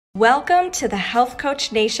Welcome to the Health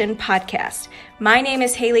Coach Nation podcast. My name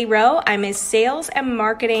is Haley Rowe. I'm a sales and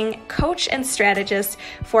marketing coach and strategist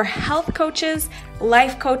for health coaches,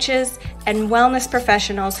 life coaches, and wellness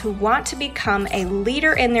professionals who want to become a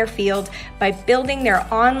leader in their field by building their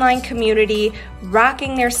online community,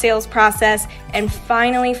 rocking their sales process, and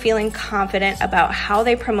finally feeling confident about how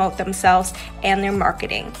they promote themselves and their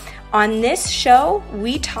marketing. On this show,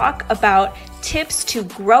 we talk about tips to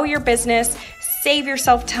grow your business, save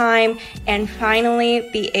yourself time, and finally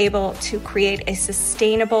be able to create a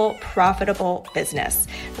sustainable, profitable business.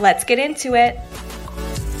 Let's get into it.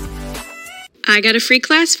 I got a free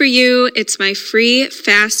class for you. It's my free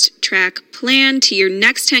fast track plan to your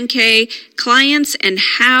next 10K clients and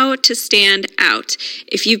how to stand out.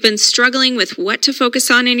 If you've been struggling with what to focus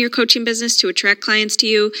on in your coaching business to attract clients to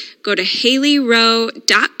you, go to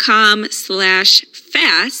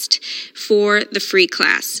haleyrowe.com/fast for the free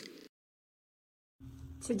class.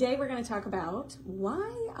 Today we're going to talk about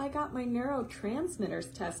why I got my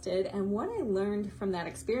neurotransmitters tested and what I learned from that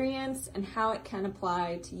experience and how it can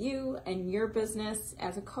apply to you and your business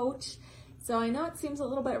as a coach. So I know it seems a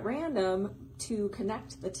little bit random to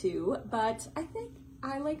connect the two, but I think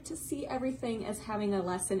I like to see everything as having a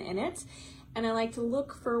lesson in it, and I like to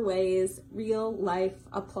look for ways real life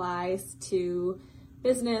applies to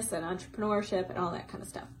business and entrepreneurship and all that kind of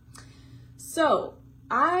stuff. So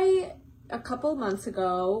a couple months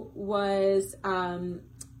ago was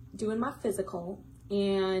doing my physical,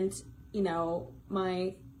 and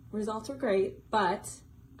my results were great, but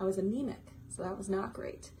I was anemic, so that was not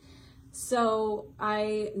great. So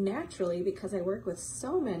I naturally, because I work with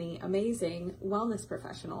so many amazing wellness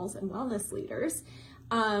professionals and wellness leaders,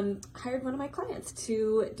 hired one of my clients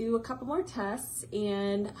to do a couple more tests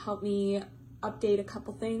and help me update a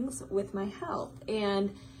couple things with my health.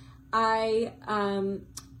 And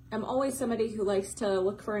I'm always somebody who likes to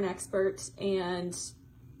look for an expert and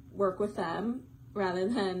work with them rather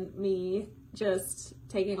than me just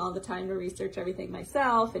taking all the time to research everything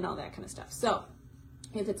myself and all that kind of stuff. So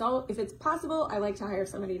if it's possible, I like to hire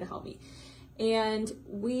somebody to help me. And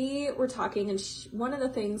we were talking, and one of the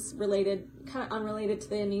things related, kind of unrelated to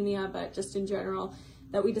the anemia, but just in general,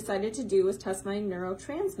 that we decided to do was test my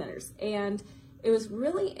neurotransmitters. And it was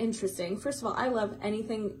really interesting. First of all, I love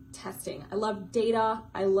anything testing. I love data.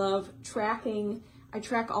 I love tracking. I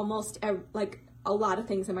track almost a lot of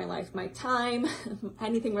things in my life. My time,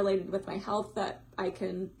 anything related with my health that I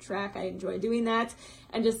can track. I enjoy doing that,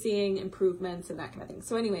 and just seeing improvements and that kind of thing.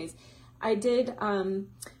 So anyways, I did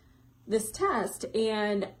this test,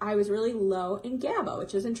 and I was really low in GABA,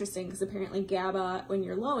 which is interesting because apparently GABA, when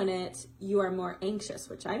you're low in it, you are more anxious,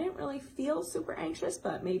 which I didn't really feel super anxious,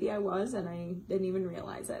 but maybe I was, and I didn't even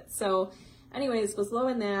realize it. So anyways, was low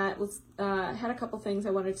in that, had a couple things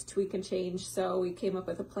I wanted to tweak and change, so we came up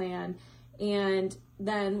with a plan, and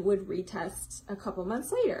then would retest a couple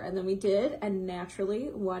months later. And then we did, and naturally,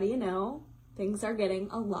 what do you know, things are getting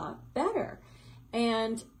a lot better.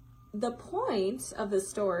 And the point of the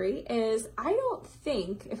story is, I don't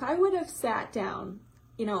think, if I would have sat down,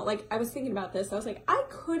 I was thinking about this, I was like, I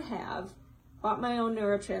could have bought my own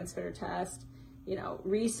neurotransmitter test,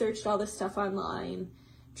 researched all this stuff online,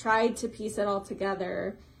 tried to piece it all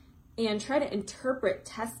together, and try to interpret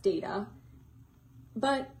test data,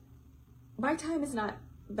 but my time is not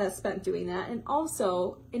best spent doing that. And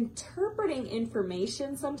also, interpreting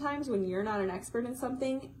information sometimes when you're not an expert in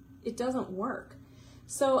something, it doesn't work.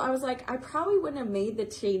 So I was like, I probably wouldn't have made the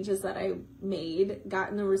changes that I made,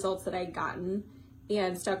 gotten the results that I'd gotten,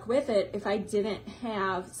 and stuck with it if I didn't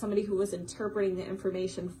have somebody who was interpreting the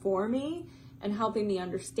information for me and helping me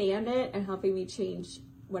understand it and helping me change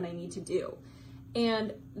what I need to do.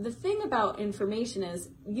 And the thing about information is,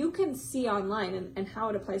 you can see online, and how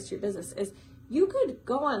it applies to your business is, you could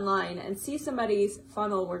go online and see somebody's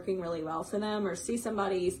funnel working really well for them, or see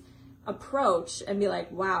somebody's approach and be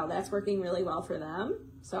like, wow, that's working really well for them,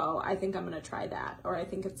 so I think I'm going to try that, or I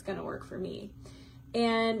think it's going to work for me.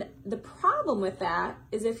 And the problem with that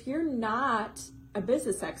is, if you're not a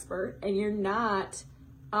business expert and you're not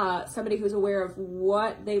somebody who's aware of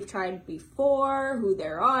what they've tried before, who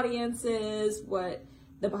their audience is, what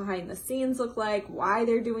the behind the scenes look like, why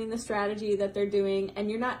they're doing the strategy that they're doing, and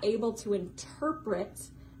you're not able to interpret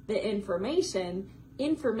the information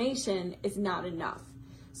is not enough.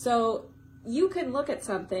 So you can look at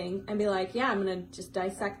something and be like, yeah, I'm going to just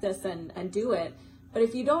dissect this and do it. But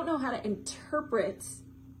if you don't know how to interpret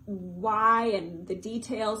why, and the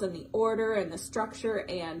details and the order and the structure,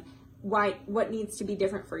 and what needs to be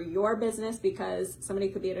different for your business, because somebody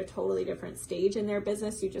could be at a totally different stage in their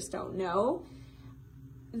business, you just don't know,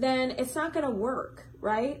 then it's not going to work,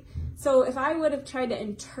 right? So if I would have tried to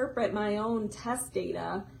interpret my own test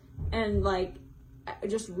data and like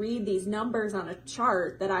just read these numbers on a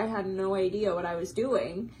chart that I had no idea what I was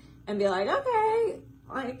doing and be like, okay,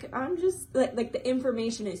 like I'm just like the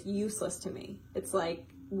information is useless to me. It's like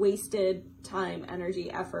wasted time, energy,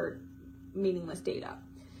 effort, meaningless data.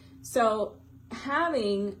 So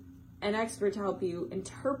having an expert to help you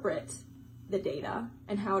interpret the data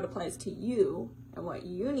and how it applies to you and what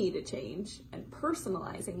you need to change and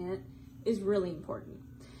personalizing it is really important.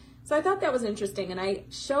 So I thought that was interesting, and I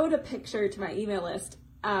showed a picture to my email list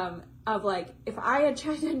of like, if I had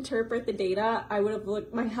tried to interpret the data,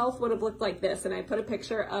 my health would have looked like this. And I put a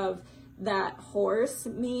picture of that horse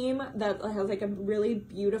meme that has like a really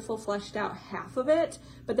beautiful fleshed out half of it,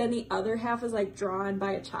 but then the other half is like drawn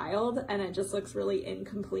by a child and it just looks really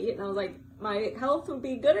incomplete. And I was like, my health would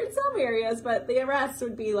be good in some areas, but the rest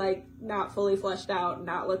would be like not fully fleshed out,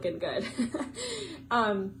 not looking good.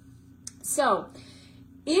 So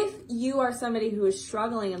if you are somebody who is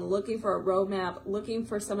struggling and looking for a roadmap, looking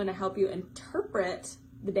for someone to help you interpret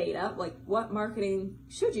the data, like what marketing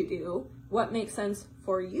should you do, what makes sense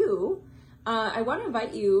for you, I want to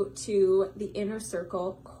invite you to the Inner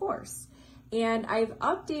Circle course. And I've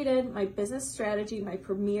updated my business strategy, my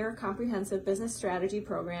premier comprehensive business strategy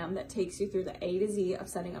program that takes you through the A to Z of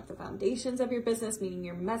setting up the foundations of your business, meaning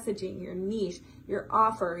your messaging, your niche, your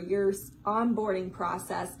offer, your onboarding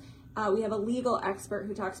process. We have a legal expert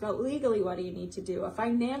who talks about legally what do you need to do, a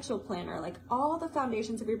financial planner, like all the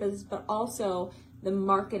foundations of your business, but also the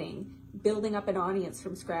marketing, building up an audience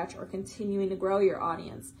from scratch or continuing to grow your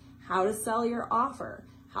audience, how to sell your offer,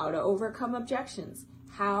 how to overcome objections,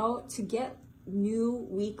 how to get new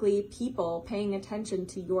weekly people paying attention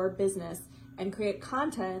to your business and create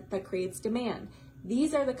content that creates demand.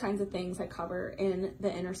 These are the kinds of things I cover in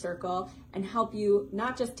the Inner Circle and help you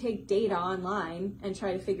not just take data online and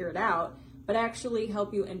try to figure it out, but actually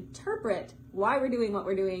help you interpret why we're doing what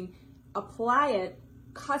we're doing, apply it,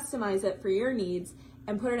 customize it for your needs,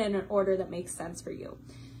 and put it in an order that makes sense for you.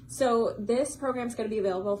 So this program is going to be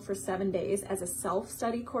available for 7 days as a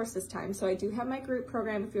self-study course this time. So I do have my group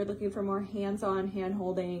program if you're looking for more hands-on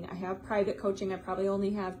hand-holding. I have private coaching. I probably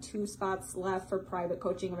only have 2 spots left for private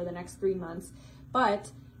coaching over the next 3 months.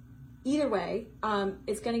 But either way,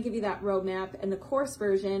 it's going to give you that roadmap. And the course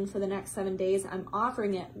version for the next 7 days, I'm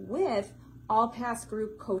offering it with all past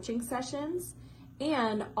group coaching sessions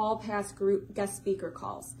and all past group guest speaker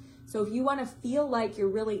calls. So if you want to feel like you're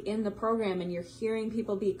really in the program and you're hearing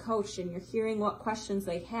people be coached and you're hearing what questions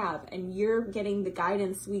they have and you're getting the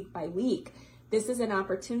guidance week by week, this is an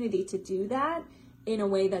opportunity to do that in a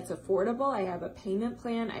way that's affordable. I have a payment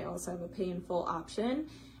plan. I also have a pay in full option.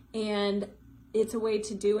 And it's a way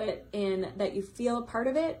to do it in that you feel a part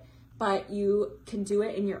of it, but you can do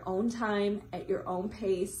it in your own time, at your own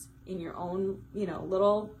pace, in your own,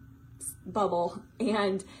 little bubble,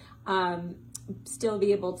 and still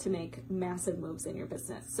be able to make massive moves in your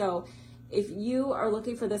business. So if you are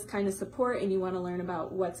looking for this kind of support and you want to learn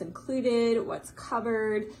about what's included, what's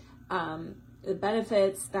covered, the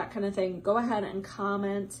benefits, that kind of thing, go ahead and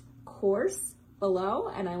comment course below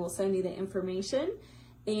and I will send you the information.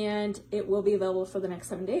 And it will be available for the next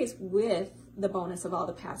 7 days with the bonus of all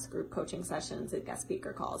the past group coaching sessions and guest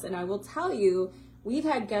speaker calls. And I will tell you, we've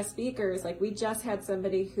had guest speakers, like we just had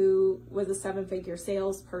somebody who was a 7-figure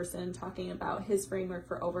salesperson talking about his framework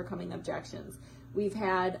for overcoming objections. We've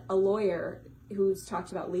had a lawyer who's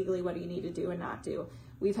talked about legally what do you need to do and not do.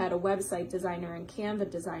 We've had a website designer and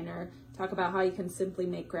Canva designer talk about how you can simply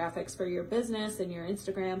make graphics for your business and your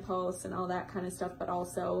Instagram posts and all that kind of stuff, but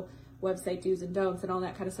also website do's and don'ts and all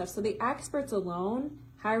that kind of stuff. So the experts alone,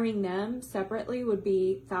 hiring them separately would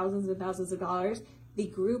be thousands and thousands of dollars. The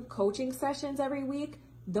group coaching sessions every week,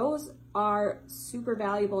 those are super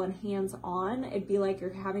valuable and hands-on. It'd be like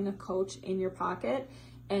you're having a coach in your pocket,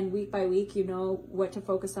 and week by week, you know what to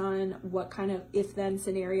focus on, what kind of if-then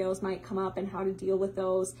scenarios might come up and how to deal with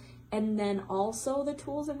those. And then also the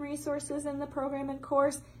tools and resources in the program and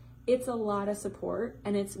course. It's a lot of support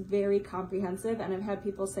and it's very comprehensive. And I've had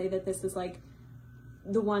people say that this is like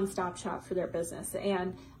the one-stop shop for their business.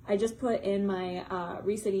 And I just put in my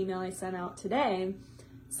recent email I sent out today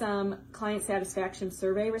some client satisfaction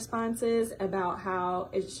survey responses about how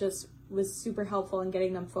it just was super helpful in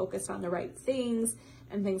getting them focused on the right things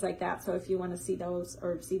and things like that. So if you want to see those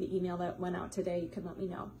or see the email that went out today, you can let me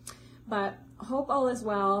know. But hope all is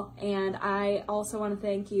well. And I also want to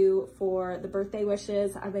thank you for the birthday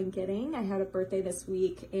wishes I've been getting. I had a birthday this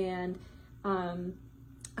week, and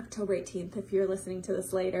October 18th, if you're listening to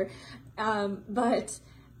this later. But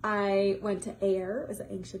I went to Air, it was an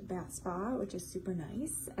ancient bath spa, which is super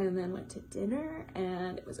nice, and then went to dinner,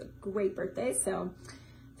 and it was a great birthday. So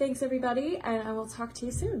thanks everybody, and I will talk to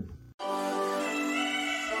you soon.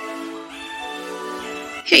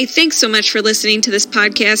 Hey, thanks so much for listening to this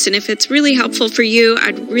podcast, and if it's really helpful for you,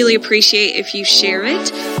 I'd really appreciate if you share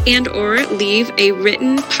it and or leave a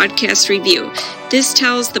written podcast review. This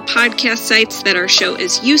tells the podcast sites that our show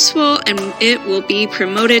is useful, and it will be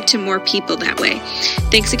promoted to more people that way.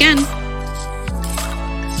 Thanks again.